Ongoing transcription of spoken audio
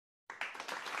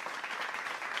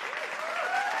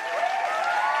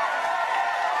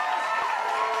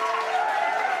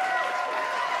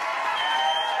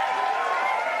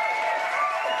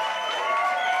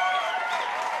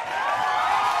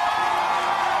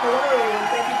Hello, and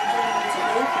thank you for joining me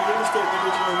today for Real Estate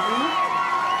Religion and You.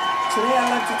 Today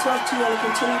I'd like to talk to you on a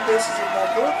continued basis of my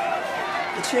book,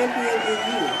 The Champion in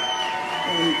You.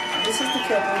 And this is the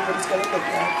cover, what it's going to look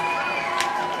like.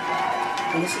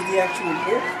 And this is the actual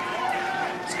book.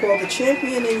 It's called The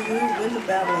Champion in You, Win the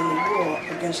Battle in the War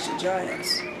Against Your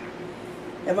Giants.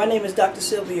 And my name is Dr.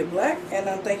 Sylvia Black, and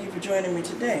I thank you for joining me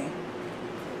today.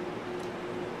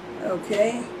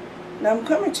 Okay. Now I'm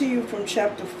coming to you from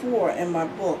chapter 4 in my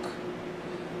book,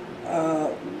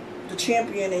 The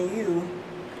Champion in You,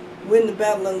 Win the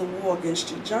Battle in the War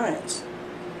Against Your Giants.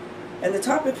 And the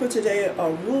topic for today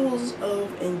are rules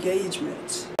of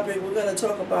engagement. We're going to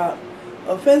talk about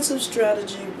offensive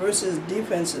strategy versus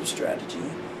defensive strategy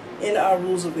in our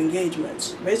rules of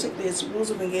engagement. Basically, it's rules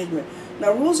of engagement.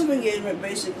 Now, rules of engagement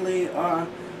basically are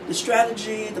the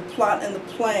strategy, the plot, and the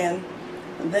plan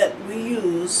that we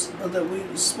use, or that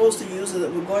we're supposed to use, or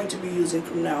that we're going to be using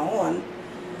from now on,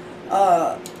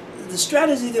 the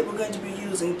strategy that we're going to be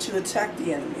using to attack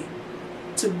the enemy,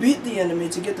 to beat the enemy,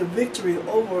 to get the victory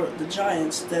over the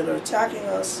giants that are attacking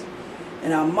us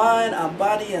in our mind, our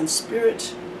body, and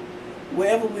spirit,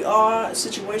 wherever we are,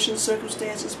 situation,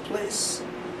 circumstances, place,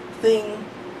 thing,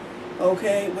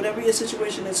 okay, whatever your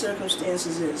situation and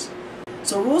circumstances is.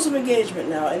 So rules of engagement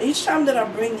now, and each time that I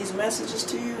bring these messages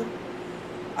to you,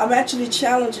 I'm actually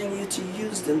challenging you to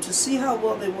use them, to see how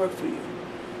well they work for you.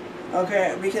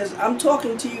 Okay, because I'm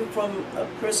talking to you from a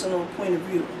personal point of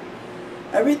view.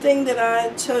 Everything that I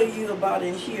tell you about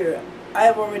in here, I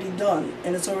have already done,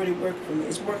 and it's already worked for me.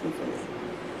 It's working for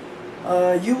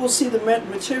me. You will see the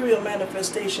material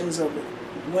manifestations of it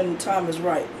when time is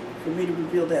right for me to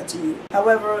reveal that to you.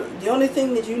 However, the only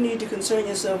thing that you need to concern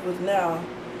yourself with now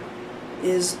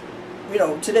is,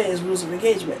 today is rules of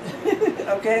engagement.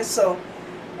 Okay, so,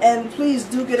 and please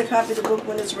do get a copy of the book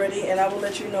when it's ready, and I will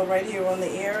let you know right here on the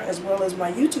air, as well as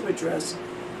my YouTube address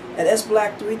at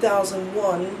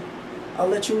sblack3001. I'll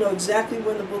let you know exactly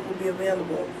when the book will be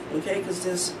available, okay, because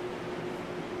there's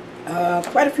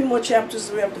quite a few more chapters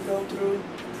that we have to go through.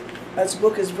 This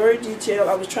book is very detailed.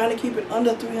 I was trying to keep it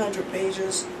under 300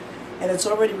 pages, and it's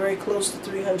already very close to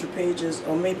 300 pages,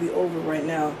 or maybe over right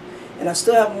now, and I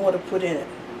still have more to put in it.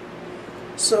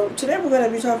 So today we're going to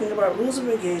be talking about rules of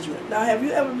engagement. Now, have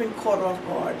you ever been caught off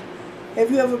guard? Have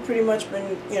you ever pretty much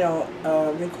been,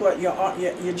 been caught,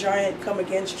 your giant come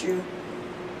against you,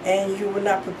 and you were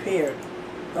not prepared,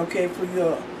 okay, for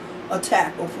your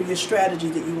attack or for your strategy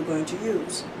that you were going to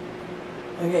use?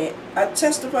 Okay, I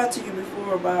testified to you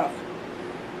before about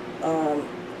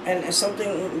and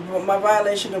something, my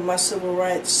violation of my civil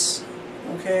rights,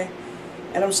 okay,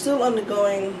 and I'm still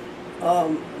undergoing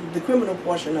the criminal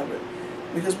portion of it,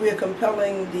 because we are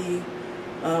compelling the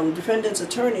defendant's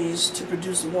attorneys to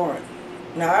produce a warrant.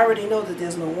 Now, I already know that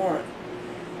there's no warrant,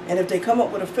 and if they come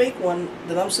up with a fake one,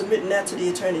 then I'm submitting that to the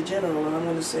Attorney General, and I'm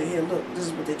going to say, here, look, this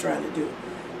is what they're trying to do.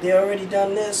 They already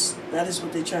done this, that is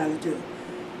what they're trying to do.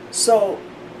 So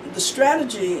the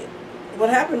strategy, what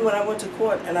happened when I went to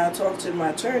court and I talked to my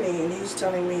attorney, and he's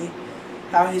telling me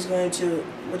what he's going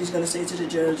to say to the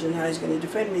judge and how he's going to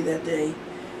defend me that day.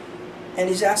 And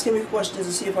he's asking me questions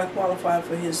to see if I qualify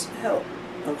for his help,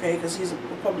 okay, because he's a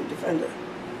public defender.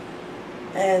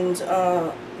 And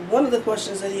one of the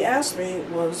questions that he asked me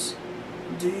was,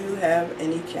 do you have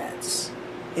any cats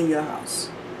in your house?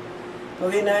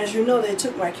 Okay, now as you know, they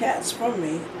took my cats from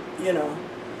me,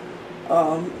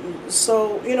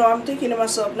 so, I'm thinking to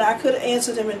myself, now I could have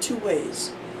answered him in two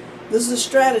ways. This is a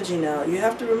strategy now. You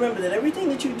have to remember that everything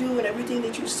that you do and everything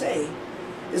that you say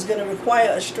is going to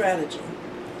require a strategy,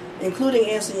 including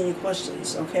answering your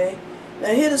questions, okay?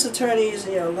 Now here this attorney is,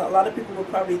 a lot of people will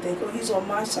probably think, oh, he's on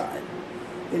my side.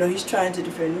 He's trying to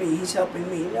defend me. He's helping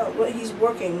me. No, well, he's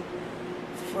working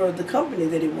for the company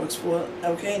that he works for,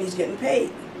 okay, and he's getting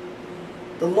paid.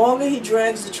 The longer he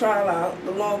drags the trial out,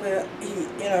 the longer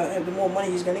the more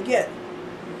money he's going to get.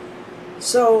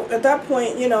 So at that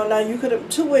point, now you could have,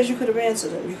 two ways you could have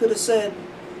answered him. You could have said,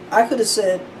 I could have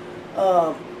said,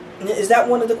 is that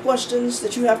one of the questions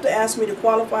that you have to ask me to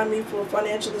qualify me for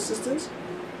financial assistance?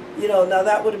 Now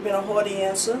that would have been a haughty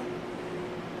answer.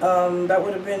 That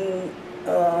would have been,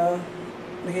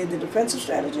 the defensive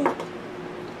strategy.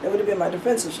 That would have been my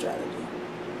defensive strategy.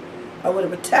 I would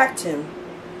have attacked him,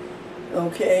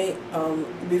 okay,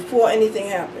 before anything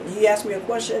happened. He asked me a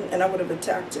question, and I would have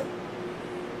attacked him.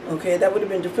 Okay, that would have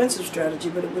been defensive strategy,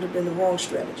 but it would have been the wrong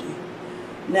strategy.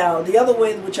 Now, the other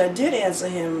way which I did answer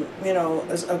him,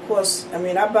 is, of course,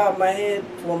 I bowed my head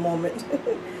for a moment,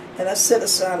 and I said a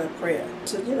silent prayer.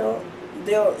 So,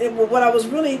 what I was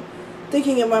really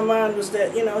thinking in my mind was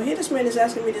that, here this man is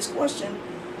asking me this question,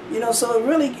 You know, so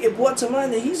it brought to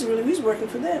mind that he's working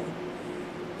for them.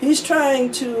 He's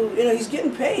trying to, you know, he's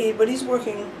getting paid, but he's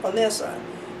working on their side.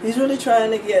 He's really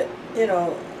trying to get, you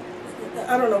know,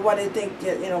 I don't know why they think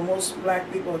that, you know, most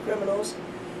black people are criminals.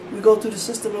 We go through the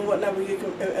system and whatnot, we get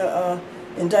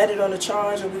indicted on a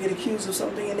charge, or we get accused of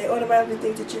something, and they automatically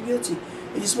think that you're guilty.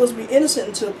 And you're supposed to be innocent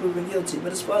until proven guilty,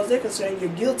 but as far as they're concerned, you're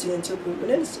guilty until proven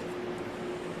innocent.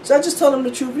 So I just told them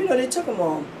the truth. You know, they took them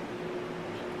on.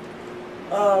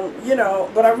 You know,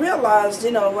 but I realized,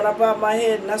 you know, when I bowed my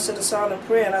head and I said a silent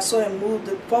prayer, and I saw him move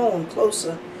the phone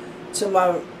closer to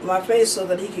my face so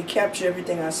that he could capture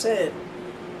everything I said.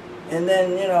 And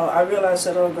then, you know, I realized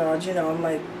that, oh God, you know, I'm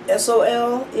like,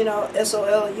 SOL, you know,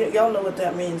 SOL, y'all know what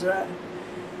that means, right?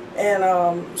 And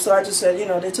so I just said, you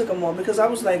know, they took him on, because I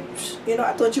was like, you know,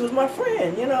 I thought you was my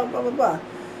friend, you know, blah, blah, blah.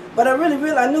 But I really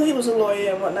realized, I knew he was a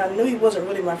lawyer and whatnot. I knew he wasn't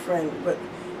really my friend. But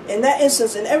in that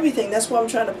instance, in everything, that's what I'm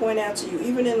trying to point out to you.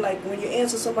 Even in, like, when you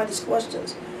answer somebody's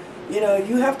questions, you know,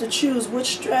 you have to choose which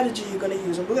strategy you're going to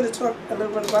use. And we're going to talk a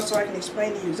little bit about, so I can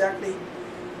explain to you exactly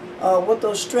what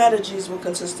those strategies will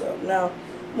consist of. Now,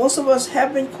 most of us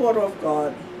have been caught off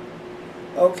guard,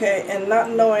 okay, and not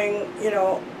knowing, you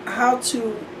know, how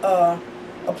to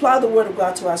apply the Word of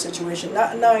God to our situation,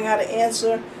 not knowing how to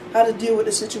answer, how to deal with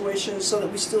the situation so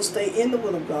that we still stay in the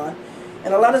will of God.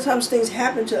 And a lot of times things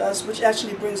happen to us which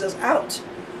actually brings us out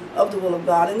of the will of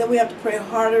God. And then we have to pray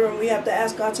harder, and we have to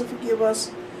ask God to forgive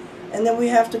us. And then we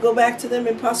have to go back to them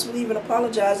and possibly even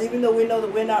apologize, even though we know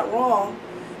that we're not wrong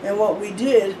in what we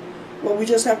did. Well, we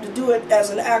just have to do it as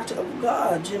an act of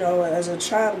God, you know, as a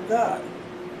child of God.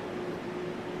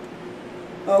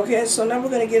 Okay, so now we're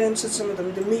going to get into some of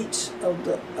the meat of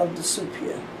the soup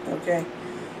here. Okay,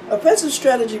 offensive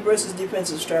strategy versus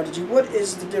defensive strategy. What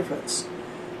is the difference?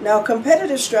 Now,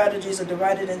 competitive strategies are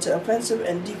divided into offensive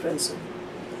and defensive.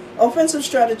 Offensive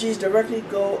strategies directly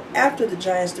go after the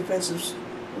giants. Defensive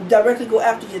directly go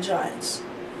after your giants.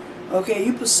 Okay,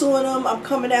 you pursuing them. I'm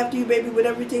coming after you, baby, with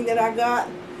everything that I got.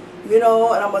 You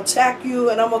know, and I'm going to attack you,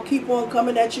 and I'm going to keep on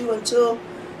coming at you until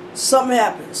something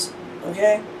happens.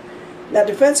 Okay? Now,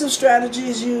 defensive strategy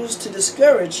is used to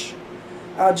discourage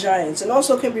our giants, and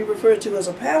also can be referred to as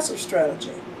a passive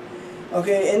strategy.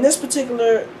 Okay, in this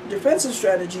particular defensive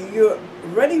strategy, you're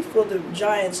ready for the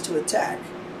giants to attack,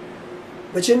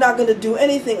 but you're not going to do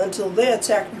anything until they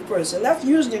attack you first. And that's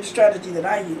usually the strategy that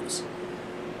I use.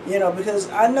 You know, because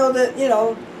I know that, you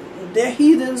know, they're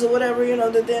heathens or whatever, you know,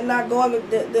 that they're not going with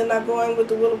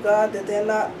the will of God, that they're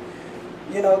not,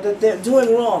 you know, that they're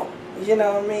doing wrong. You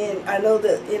know what I mean? I know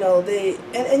that, you know,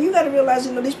 and you got to realize,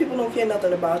 you know, these people don't care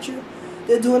nothing about you.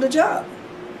 They're doing the job.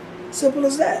 Simple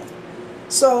as that.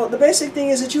 So the basic thing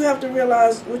is that you have to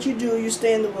realize what you do, you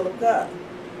stay in the will of God.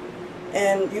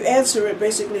 And you answer it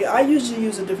basically. I usually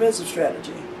use a defensive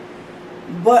strategy.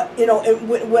 But, you know,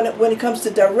 when it comes to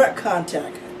direct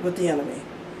contact with the enemy,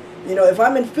 you know, if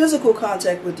I'm in physical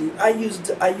contact with you, I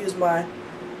use my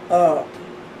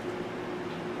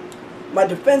my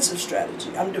defensive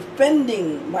strategy. I'm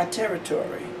defending my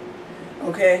territory.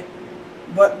 Okay?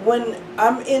 But when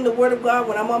I'm in the Word of God,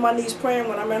 when I'm on my knees praying,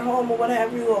 when I'm at home or what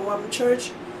have you, or when I'm in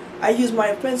church, I use my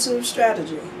offensive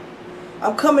strategy.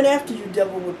 I'm coming after you,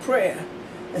 devil, with prayer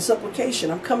and supplication.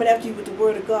 I'm coming after you with the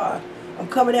Word of God. I'm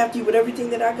coming after you with everything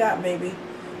that I got, baby.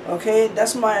 Okay?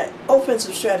 That's my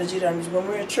offensive strategy that I'm using when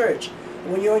we're in church.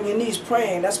 When you're on your knees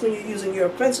praying, that's when you're using your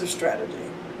offensive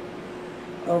strategy.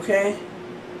 Okay?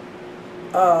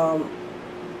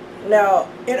 Now,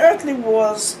 in earthly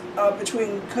wars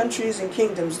between countries and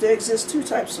kingdoms, there exist two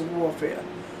types of warfare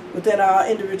within our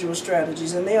individual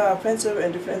strategies, and they are offensive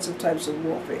and defensive types of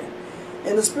warfare.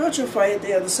 In the spiritual fight,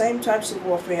 they are the same types of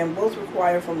warfare, and both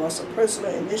require from us a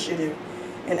personal initiative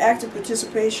and active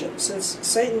participation, since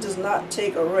Satan does not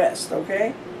take a rest,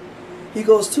 okay? He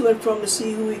goes to and from to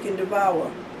see who he can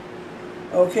devour.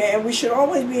 Okay, and we should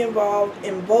always be involved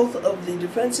in both of the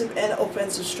defensive and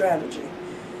offensive strategy.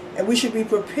 And we should be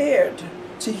prepared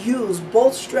to use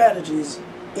both strategies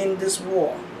in this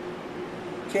war.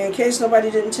 Okay, in case nobody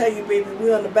didn't tell you, baby,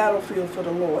 we're on the battlefield for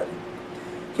the Lord.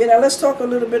 Okay, now let's talk a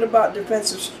little bit about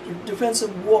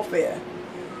defensive warfare.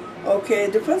 Okay,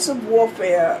 defensive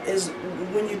warfare is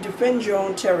when you defend your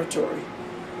own territory.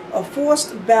 A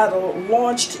forced battle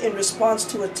launched in response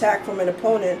to attack from an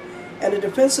opponent, and a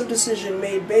defensive decision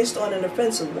made based on an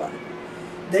offensive one.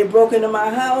 They broke into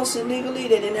my house illegally.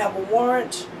 They didn't have a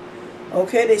warrant.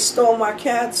 Okay, they stole my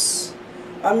cats.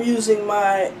 I'm using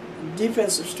my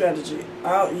defensive strategy.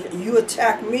 You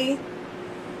attack me.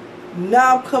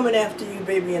 Now I'm coming after you,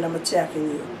 baby, and I'm attacking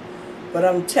you. But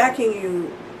I'm attacking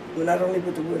you not only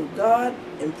with the Word of God,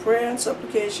 in prayer and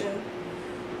supplication,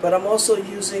 but I'm also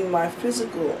using my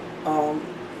physical,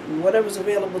 whatever's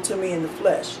available to me in the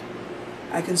flesh.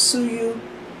 I can sue you.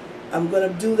 I'm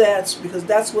going to do that because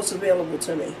that's what's available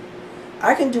to me.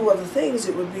 I can do other things.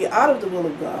 It would be out of the will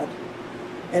of God,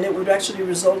 and it would actually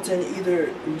result in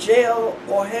either jail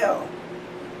or hell,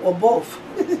 or both.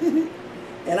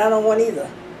 And I don't want either.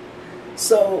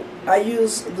 So I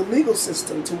use the legal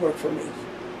system to work for me.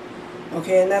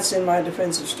 Okay, and that's in my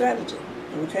defensive strategy.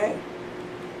 Okay.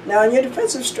 Now, in your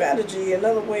defensive strategy,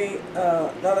 another way,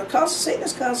 Satan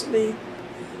is constantly,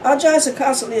 our giants are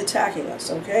constantly attacking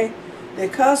us. Okay. They're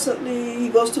constantly, he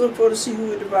goes to and fro to see who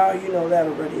will devour. You know that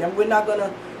already. And we're not going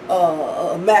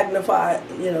to magnify,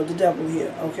 the devil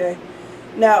here. Okay.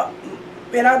 Now,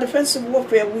 in our defensive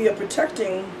warfare, we are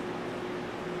protecting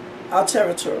our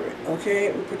territory.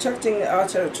 Okay, we're protecting our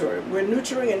territory. We're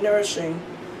nurturing and nourishing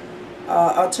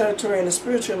our territory in a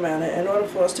spiritual manner in order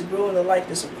for us to grow in the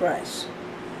likeness of Christ.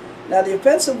 Now, the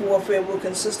offensive warfare will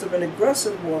consist of an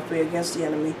aggressive warfare against the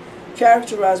enemy,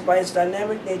 characterized by its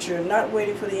dynamic nature, not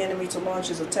waiting for the enemy to launch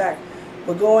his attack,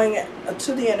 but going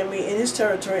to the enemy in his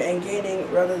territory and gaining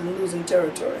rather than losing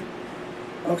territory.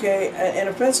 Okay, in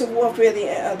offensive warfare,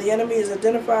 the enemy is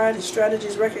identified, his strategy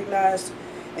is recognized,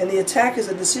 and the attack is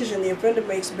a decision the offender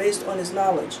makes based on his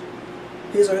knowledge,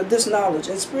 his or this knowledge.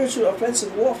 In spiritual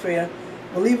offensive warfare,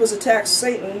 believers attack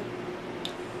Satan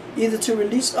either to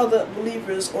release other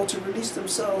believers or to release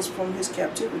themselves from his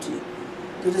captivity.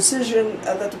 The decision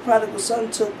that the prodigal son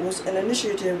took was an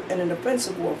initiative in an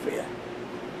offensive warfare,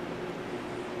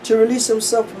 to release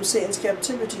himself from Satan's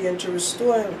captivity and to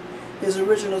restore him his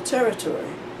original territory.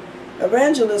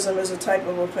 Evangelism is a type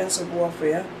of offensive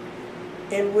warfare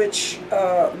in which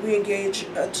we engage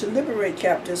to liberate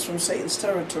captives from Satan's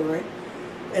territory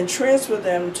and transfer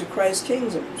them to Christ's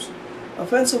kingdoms.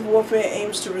 Offensive warfare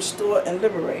aims to restore and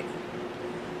liberate.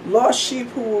 Lost sheep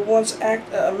who were once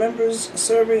members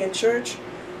serving in church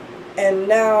and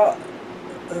now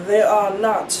they are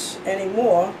not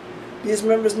anymore. These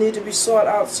members need to be sought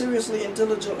out seriously and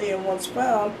diligently, and once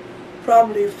found,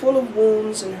 probably full of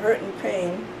wounds and hurt and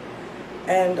pain,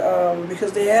 and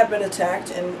because they have been attacked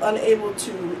and unable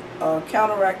to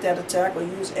counteract that attack or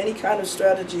use any kind of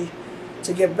strategy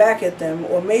to get back at them,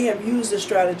 or may have used a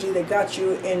strategy that got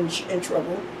you in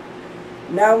trouble.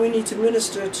 Now we need to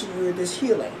minister to you this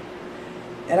healing.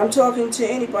 And I'm talking to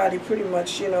anybody pretty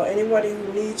much, anybody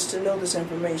who needs to know this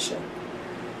information.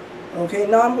 Okay,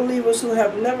 non-believers who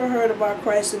have never heard about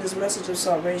Christ and his message of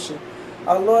salvation.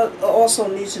 Our Lord also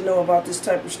needs to know about this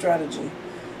type of strategy.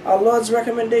 Our Lord's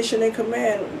recommendation and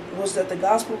command was that the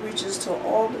gospel reaches to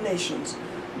all the nations.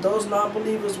 Those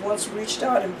non-believers once reached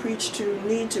out and preached to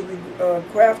need to be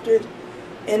grafted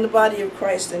in the body of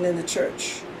Christ and in the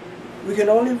church. We can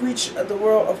only reach the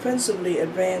world offensively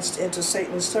advanced into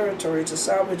Satan's territory to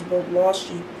salvage both lost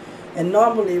sheep and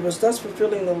non-believers, thus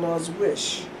fulfilling the Lord's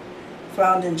wish,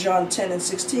 found in John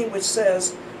 10:16, which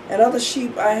says, "And other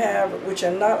sheep I have which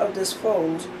are not of this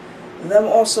fold, them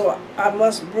also I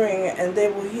must bring, and they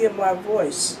will hear my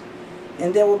voice,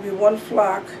 and there will be one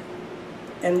flock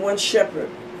and one shepherd."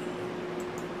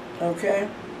 Okay?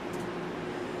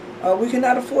 We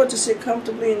cannot afford to sit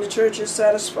comfortably in the churches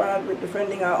satisfied with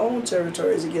defending our own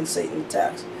territories against Satan's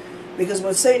attacks. Because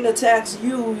when Satan attacks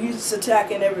you, he's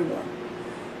attacking everyone.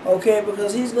 Okay?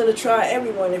 Because he's going to try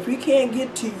everyone. If he can't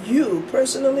get to you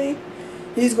personally,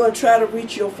 he's going to try to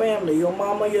reach your family, your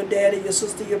mama, your daddy, your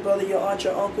sister, your brother, your aunt,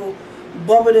 your uncle,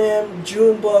 bubba them,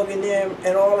 June bugging them,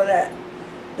 and all of that.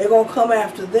 They're going to come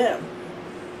after them.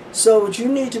 So what we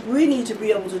need to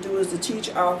be able to do is to teach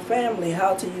our family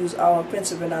how to use our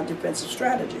offensive and our defensive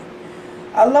strategy.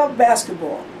 I love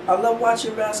basketball. I love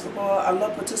watching basketball. I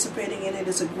love participating in it.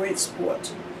 It's a great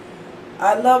sport.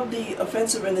 I love the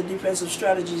offensive and the defensive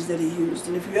strategies that he used.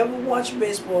 And if you ever watch a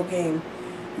baseball game,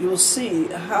 you will see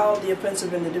how the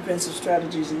offensive and the defensive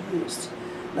strategies are used.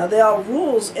 Now, there are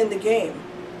rules in the game.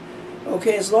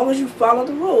 Okay, as long as you follow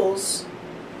the rules,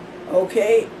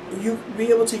 okay, you'll be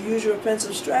able to use your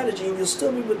offensive strategy and you'll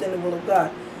still be within the will of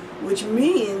God, which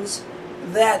means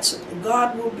that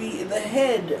God will be the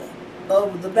head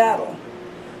of the battle.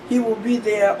 He will be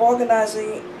there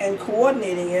organizing and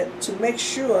coordinating it to make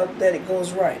sure that it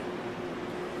goes right.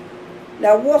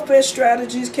 Now, warfare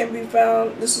strategies can be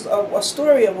found, this is a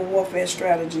story of a warfare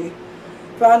strategy,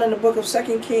 found in the book of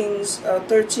 2 Kings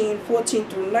 13:14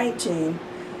 through 19,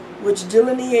 which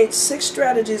delineates 6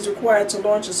 strategies required to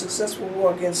launch a successful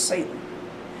war against Satan.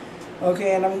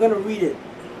 Okay, and I'm going to read it.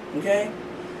 Okay?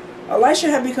 Elisha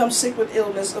had become sick with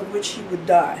illness of which he would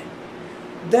die.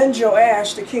 Then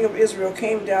Joash, the king of Israel,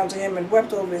 came down to him and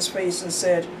wept over his face and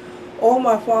said, "O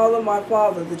my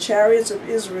father, the chariots of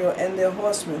Israel and their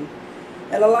horsemen."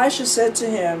 And Elisha said to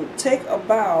him, take a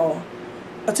bow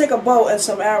and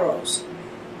some arrows.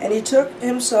 And he took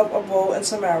himself a bow and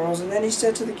some arrows. And then he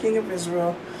said to the king of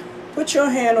Israel, put your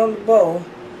hand on the bow.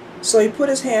 So he put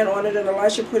his hand on it, and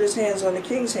Elisha put his hands on the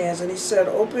king's hands. And he said,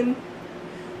 open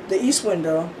the east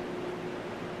window.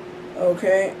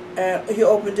 Okay, and he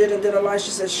opened it, and then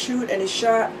Elisha said, shoot, and he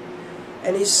shot.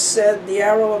 And he said, the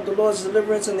arrow of the Lord's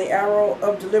deliverance and the arrow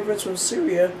of deliverance from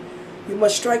Syria, you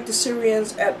must strike the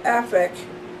Syrians at Aphek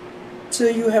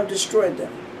till you have destroyed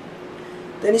them.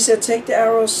 Then he said, take the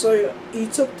arrows. So he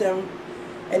took them,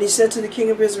 and he said to the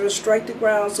king of Israel, strike the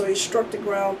ground. So he struck the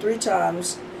ground 3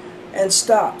 times and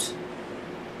stopped.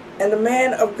 And the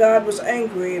man of God was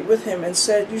angry with him and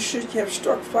said, you should have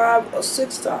struck 5 or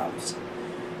 6 times.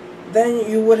 Then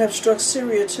you would have struck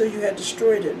Syria till you had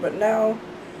destroyed it. But now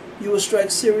you will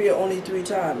strike Syria only 3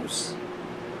 times.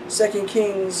 2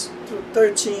 Kings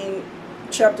 13,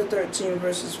 chapter 13,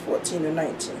 verses 14 and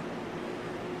 19.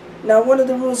 Now, one of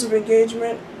the rules of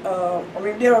engagement,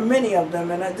 there are many of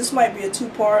them, and this might be a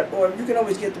 2-part, or you can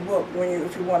always get the book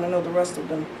if you want to know the rest of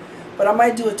them. But I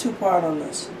might do a 2-part on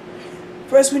this.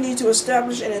 First, we need to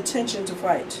establish an intention to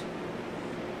fight.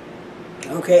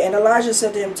 Okay, and Elijah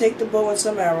said to him, take the bow and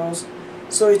some arrows.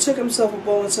 So he took himself a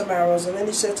bow and some arrows, and then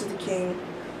he said to the king,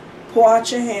 pour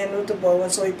out your hand with the bow.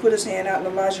 And so he put his hand out, and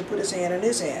Elijah put his hand in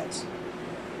his hands.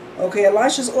 Okay,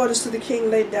 Elisha's orders to the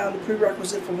king laid down the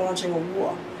prerequisite for launching a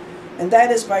war. And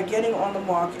that is by getting on the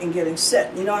mark and getting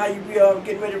set. You know how you be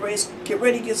getting ready to race, get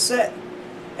ready, get set.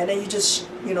 And then you just,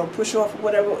 push off or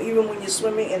whatever, even when you're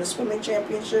swimming in a swimming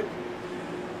championship.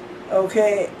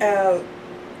 Okay,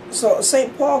 so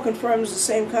St. Paul confirms the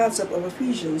same concept of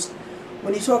Ephesians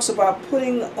when he talks about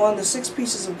putting on the 6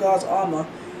 pieces of God's armor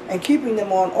and keeping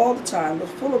them on all the time with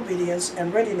full obedience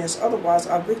and readiness. Otherwise,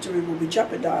 our victory will be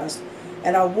jeopardized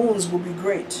and our wounds will be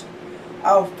great.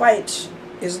 Our fight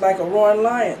is like a roaring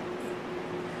lion.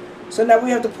 So now we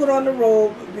have to put on the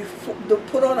robe,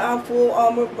 put on our full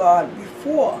armor of God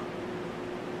before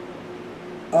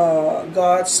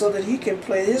God, so that he can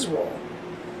play his role.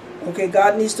 Okay,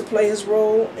 God needs to play his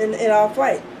role in our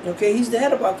fight. Okay, he's the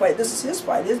head of our fight. This is his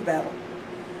fight, his battle.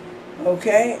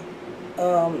 Okay,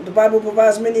 the Bible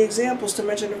provides many examples, to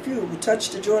mention a few. We touch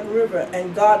the Jordan River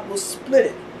and God will split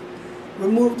it.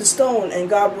 Remove the stone and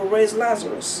God will raise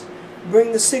Lazarus.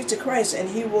 Bring the sick to Christ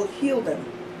and he will heal them.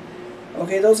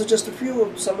 Okay, those are just a few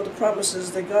of some of the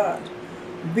promises that God.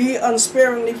 Be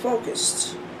unsparingly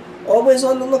focused. Always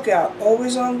on the lookout.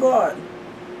 Always on guard.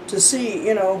 To see,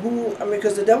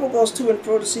 because the devil goes to and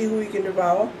fro to see who he can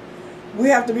devour. We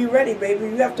have to be ready, baby.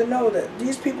 You have to know that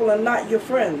these people are not your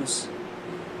friends.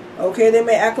 Okay, they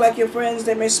may act like your friends.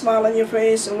 They may smile on your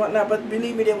face and whatnot. But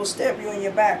believe me, they will stab you in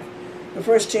your back the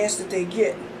first chance that they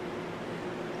get.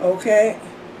 Okay?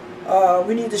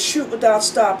 We need to shoot without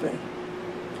stopping.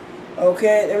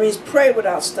 Okay, that means pray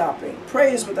without stopping.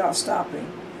 Praise without stopping.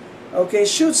 Okay,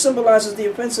 shoot symbolizes the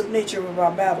offensive nature of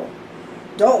our battle.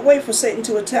 Don't wait for Satan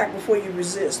to attack before you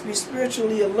resist. Be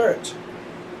spiritually alert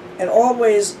and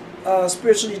always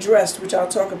spiritually dressed, which I'll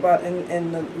talk about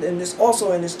in this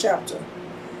chapter.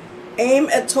 Aim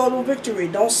at total victory.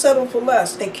 Don't settle for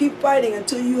less, and keep fighting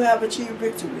until you have achieved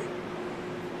victory.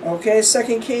 Okay,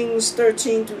 2 Kings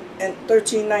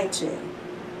 13:19.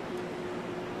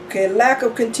 Okay, lack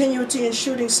of continuity in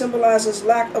shooting symbolizes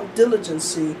lack of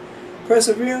diligency,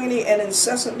 perseveringly and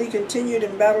incessantly continued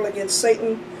in battle against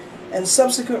Satan, and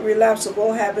subsequent relapse of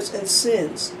all habits and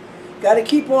sins. Got to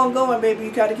keep on going, baby.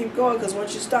 You got to keep going, because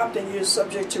once you stop, then you're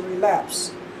subject to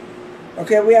relapse.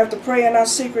 Okay, we have to pray in our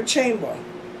secret chamber,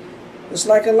 just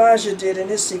like Elijah did in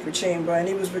his secret chamber, and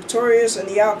he was victorious in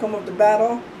the outcome of the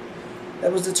battle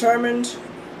that was determined.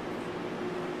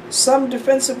 Some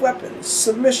defensive weapons,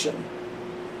 submission.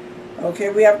 Okay,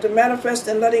 we have to manifest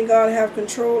in letting God have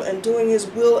control and doing his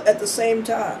will at the same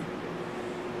time.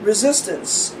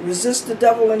 Resistance. Resist the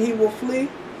devil and he will flee,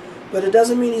 but it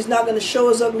doesn't mean he's not going to show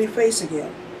his ugly face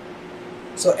again.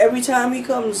 So every time he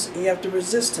comes, you have to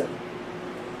resist him.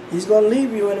 He's going to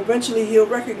leave you, and eventually he'll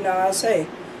recognize, hey,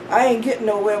 I ain't getting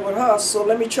nowhere with her, so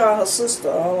let me try her sister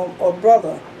or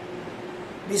brother.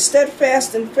 Be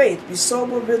steadfast in faith. Be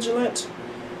sober, vigilant.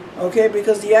 Okay,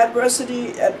 because the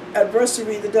adversary,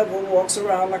 the devil, walks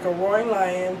around like a roaring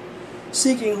lion,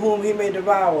 seeking whom he may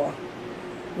devour.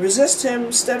 Resist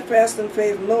him, steadfast in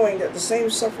faith, knowing that the same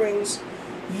sufferings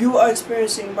you are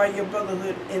experiencing by your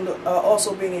brotherhood are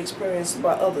also being experienced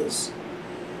by others.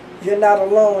 You're not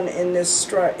alone in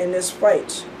this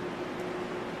fight.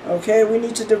 Okay, we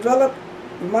need to develop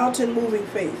mountain-moving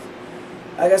faith.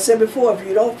 Like I said before, if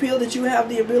you don't feel that you have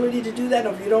the ability to do that,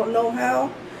 or if you don't know how,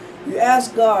 you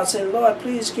ask God, say, Lord,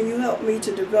 please, can you help me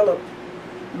to develop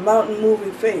mountain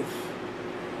moving faith.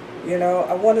 You know,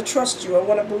 I want to trust you, I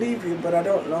want to believe you, but I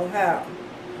don't know how.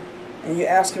 And you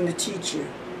ask him to teach you.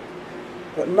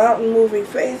 But mountain moving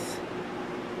faith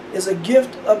is a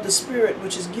gift of the Spirit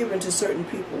which is given to certain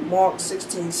people. Mark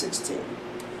 16:16.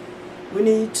 We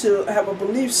need to have a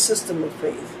belief system of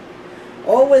faith.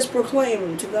 Always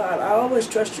proclaim to God, I always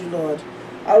trust you, Lord.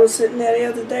 I was sitting there the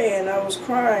other day and I was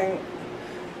crying,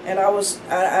 and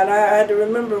I had to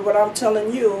remember what I'm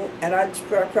telling you, and I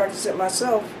practiced it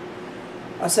myself.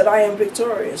 I said, I am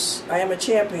victorious. I am a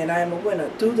champion. I am a winner.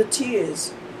 Through the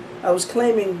tears, I was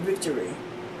claiming victory.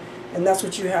 And that's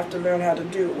what you have to learn how to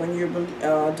do when you're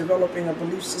developing a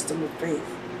belief system of faith.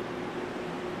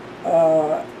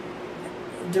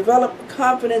 Develop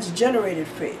confidence-generated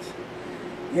faith.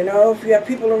 You know, if you have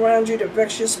people around you that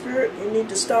vex your spirit, you need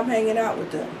to stop hanging out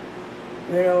with them.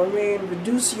 You know what I mean?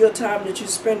 Reduce your time that you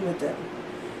spend with them.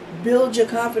 Build your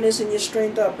confidence and your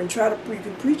strength up, and you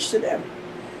can preach to them.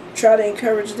 Try to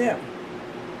encourage them.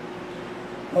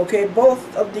 Okay,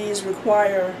 both of these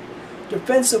require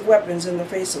defensive weapons in the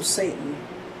face of Satan.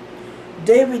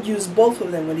 David used both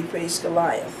of them when he faced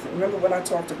Goliath. Remember when I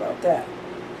talked about that.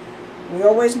 We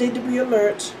always need to be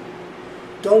alert.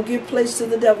 Don't give place to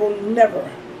the devil, never.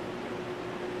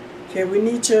 Okay, we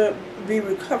need to be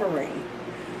recovering,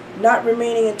 not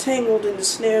remaining entangled in the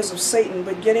snares of Satan,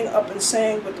 but getting up and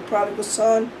saying with the prodigal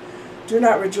son, do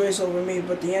not rejoice over me,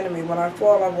 but the enemy. When I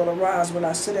fall, I will arise. When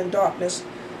I sit in darkness,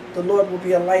 the Lord will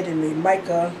be a light in me.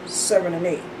 Micah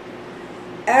 7:8.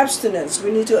 Abstinence.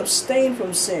 We need to abstain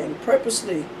from sin.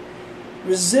 Purposely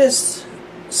resist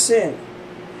sin.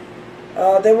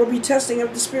 There will be testing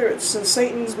of the spirits. Since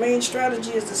Satan's main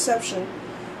strategy is deception,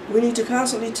 we need to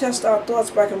constantly test our thoughts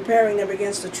by comparing them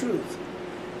against the truth.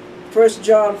 1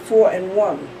 John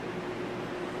 4:1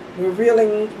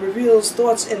 reveals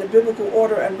thoughts in the biblical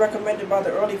order and recommended by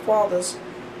the early fathers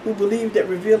who believed that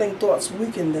revealing thoughts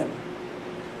weakened them.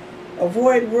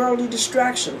 Avoid worldly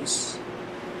distractions.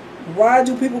 Why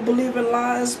do people believe in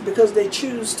lies? Because they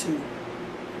choose to.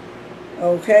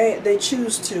 Okay, they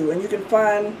choose to. And you can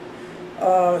find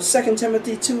 2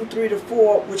 Timothy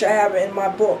 2:3-4, which I have in my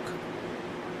book.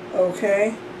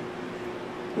 Okay.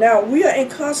 Now, we are in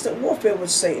constant warfare with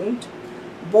Satan,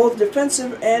 both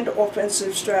defensive and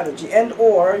offensive strategy. And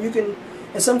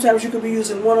sometimes you could be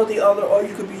using one or the other, or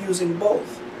you could be using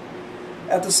both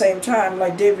at the same time,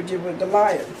 like David did with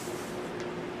Goliath.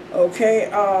 Okay,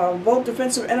 both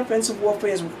defensive and offensive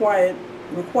warfare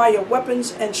require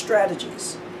weapons and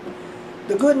strategies.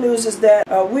 The good news is that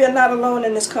we are not alone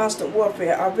in this constant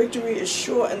warfare. Our victory is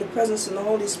sure in the presence of the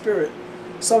Holy Spirit.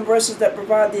 Some verses that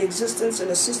provide the existence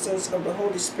and assistance of the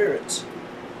Holy Spirit.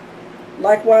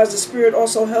 Likewise, the Spirit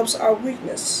also helps our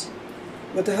weakness.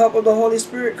 With the help of the Holy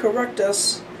Spirit, corrects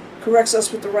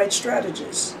us with the right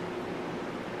strategies.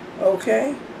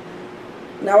 Okay?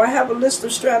 Now, I have a list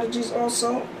of strategies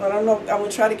also. I don't know, I'm going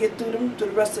to try to get through them to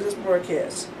the rest of this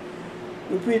broadcast.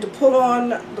 We need to put on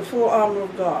the full armor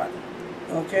of God.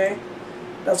 Okay?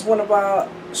 That's one of our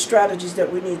strategies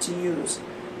that we need to use.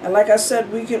 And like I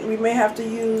said, we may have to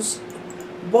use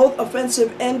both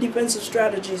offensive and defensive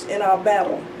strategies in our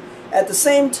battle at the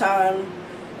same time,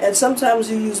 and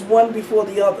sometimes you use one before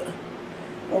the other.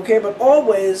 Okay, but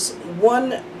always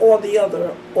one or the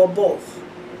other, or both.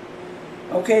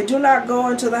 Okay, do not go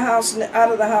out of the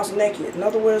house naked. In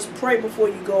other words, pray before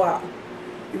you go out.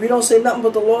 If you don't say nothing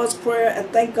but the Lord's Prayer and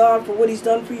thank God for what He's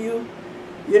done for you,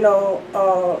 you know,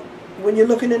 when you're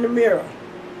looking in the mirror.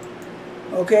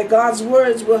 Okay, God's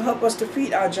words will help us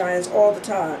defeat our giants all the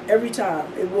time, every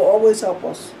time. It will always help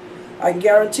us. I can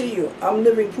guarantee you, I'm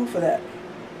living proof of that.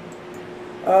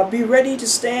 Be ready to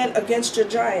stand against your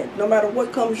giant, no matter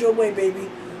what comes your way, baby.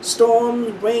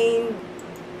 Storms, rain.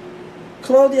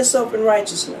 Clothe yourself in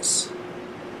righteousness.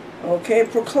 Okay,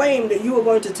 proclaim that you are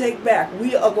going to take back.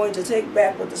 We are going to take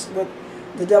back what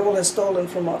the devil has stolen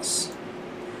from us.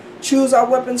 Choose our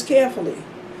weapons carefully.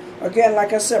 Again,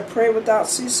 like I said, pray without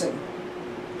ceasing.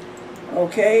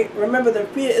 Okay, remember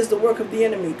that fear is the work of the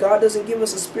enemy. God doesn't give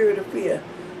us a spirit of fear,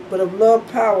 but of love,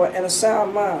 power, and a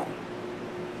sound mind.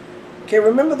 Okay,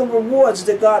 remember the rewards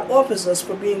that God offers us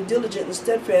for being diligent and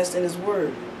steadfast in His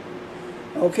word.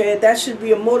 Okay, that should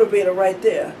be a motivator right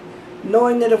there.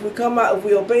 Knowing that if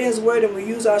we obey His word and we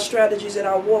use our strategies in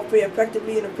our warfare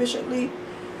effectively and efficiently,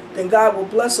 then God will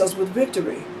bless us with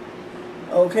victory.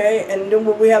 Okay, and then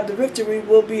when we have the victory,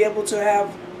 we'll be able to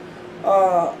have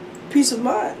peace of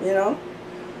mind, you know.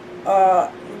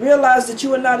 Realize that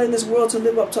you are not in this world to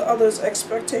live up to others'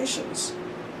 expectations.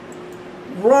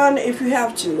 Run if you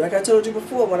have to. Like I told you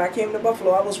before, when I came to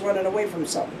Buffalo, I was running away from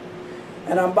something.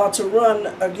 And I'm about to run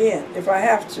again if I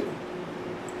have to.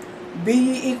 Be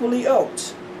ye equally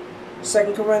yoked.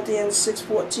 2 Corinthians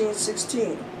 6:14,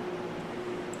 16.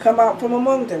 Come out from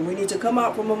among them. We need to come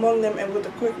out from among them and with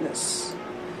a quickness.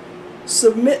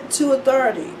 Submit to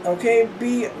authority. Okay?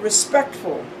 Be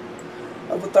respectful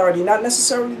of authority. Not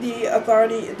necessarily the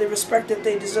authority, the respect that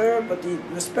they deserve, but the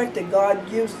respect that God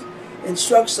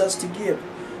instructs us to give.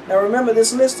 Now remember,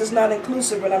 this list is not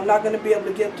inclusive, and I'm not going to be able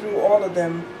to get through all of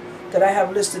them that I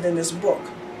have listed in this book.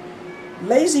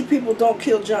 Lazy people don't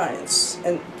kill giants.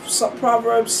 And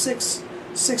Proverbs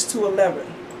 6:6-11.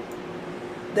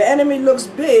 The enemy looks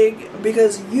big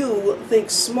because you think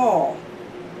small.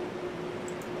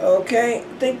 Okay?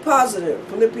 Think positive.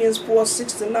 Philippians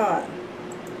 4:6-9.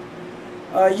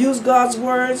 Use God's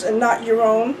words and not your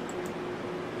own.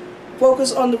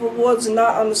 Focus on the rewards and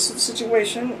not on the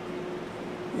situation.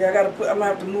 Yeah, I'm gonna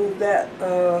have to move that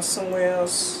somewhere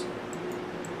else.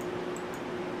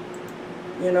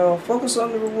 You know, focus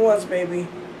on the rewards, baby,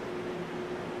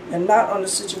 and not on the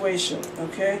situation.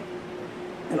 Okay,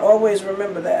 and always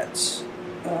remember that.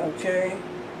 Okay.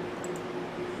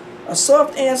 A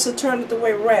soft answer turneth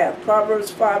away wrath.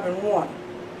 Proverbs 5:1.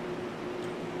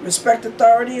 Respect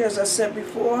authority, as I said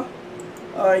before.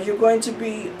 You're going to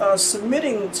be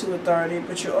submitting to authority,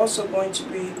 but you're also going to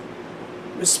be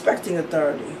respecting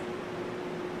authority.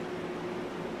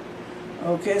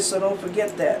 Okay, so don't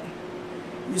forget that.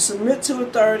 You submit to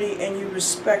authority and you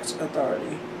respect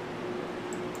authority.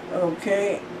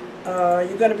 Okay,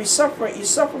 you're going to be suffering. You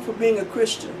suffer for being a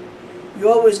Christian.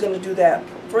 You're always going to do that.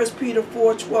 1 Peter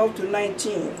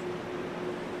 4:12-19.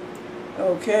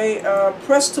 Okay,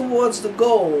 press towards the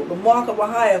goal, the mark of a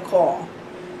higher call.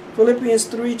 Philippians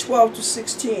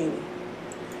 3:12-16.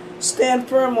 Stand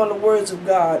firm on the words of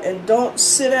God and don't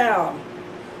sit down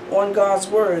on God's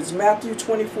words. Matthew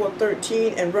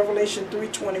 24:13 and Revelation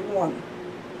 3:21.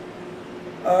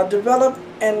 Develop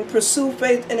and pursue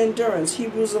faith and endurance.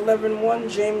 Hebrews 11:1,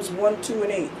 James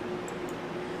 1:2-8.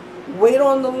 Wait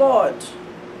on the Lord.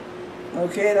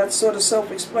 Okay, that's sort of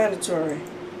self-explanatory.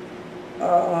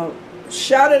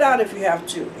 Shout it out if you have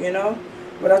to, you know.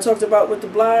 What I talked about with the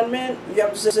blind man, you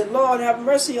have to say, Lord, have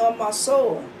mercy on my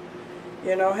soul.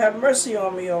 You know, have mercy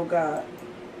on me, oh God.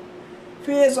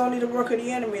 Fear is only the work of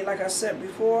the enemy, like I said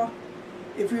before.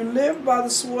 If you live by the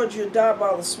sword, you die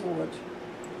by the sword.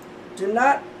 Do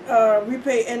not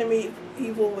repay enemy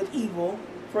evil with evil.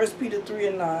 1 Peter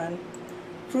 3:9.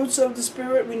 Fruits of the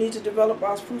Spirit, we need to develop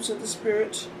our fruits of the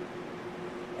Spirit.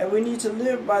 And we need to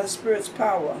live by the Spirit's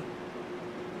power.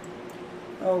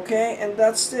 Okay, and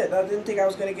that's it. I didn't think I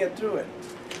was going to get through it.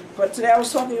 But today I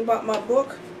was talking about my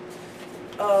book,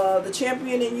 The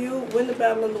Champion in You, Win the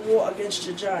Battle in the War Against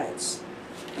Your Giants.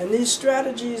 And these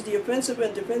strategies, the offensive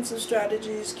and defensive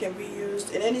strategies, can be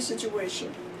used in any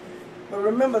situation. But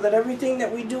remember that everything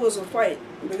that we do is a fight,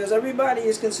 because everybody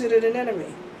is considered an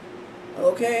enemy.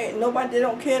 Okay? They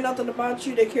don't care nothing about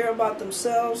you. They care about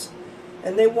themselves,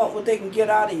 and they want what they can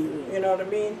get out of you. You know what I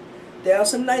mean? There are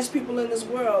some nice people in this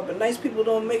world, but nice people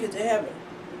don't make it to heaven.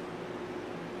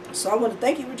 So I want to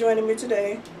thank you for joining me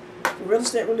today for Real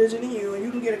Estate, Religion, and You. And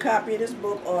you can get a copy of this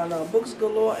book on Books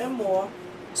Galore and more.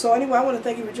 So anyway, I want to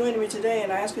thank you for joining me today,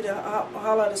 and I ask you to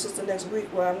holler at us next week,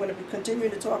 where I'm going to be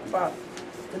continuing to talk about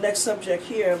the next subject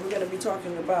here. We're going to be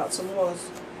talking about some more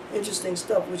interesting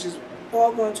stuff, which is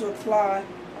all going to apply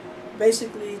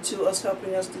basically to us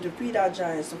helping us to defeat our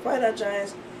giants, to fight our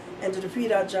giants, and to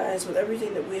defeat our giants with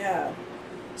everything that we have.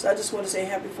 So I just want to say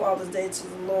Happy Father's Day to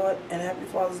the Lord, and Happy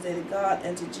Father's Day to God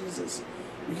and to Jesus,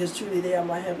 because truly they are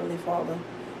my Heavenly Father.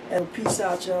 And peace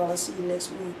out, y'all. I'll see you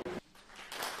next week.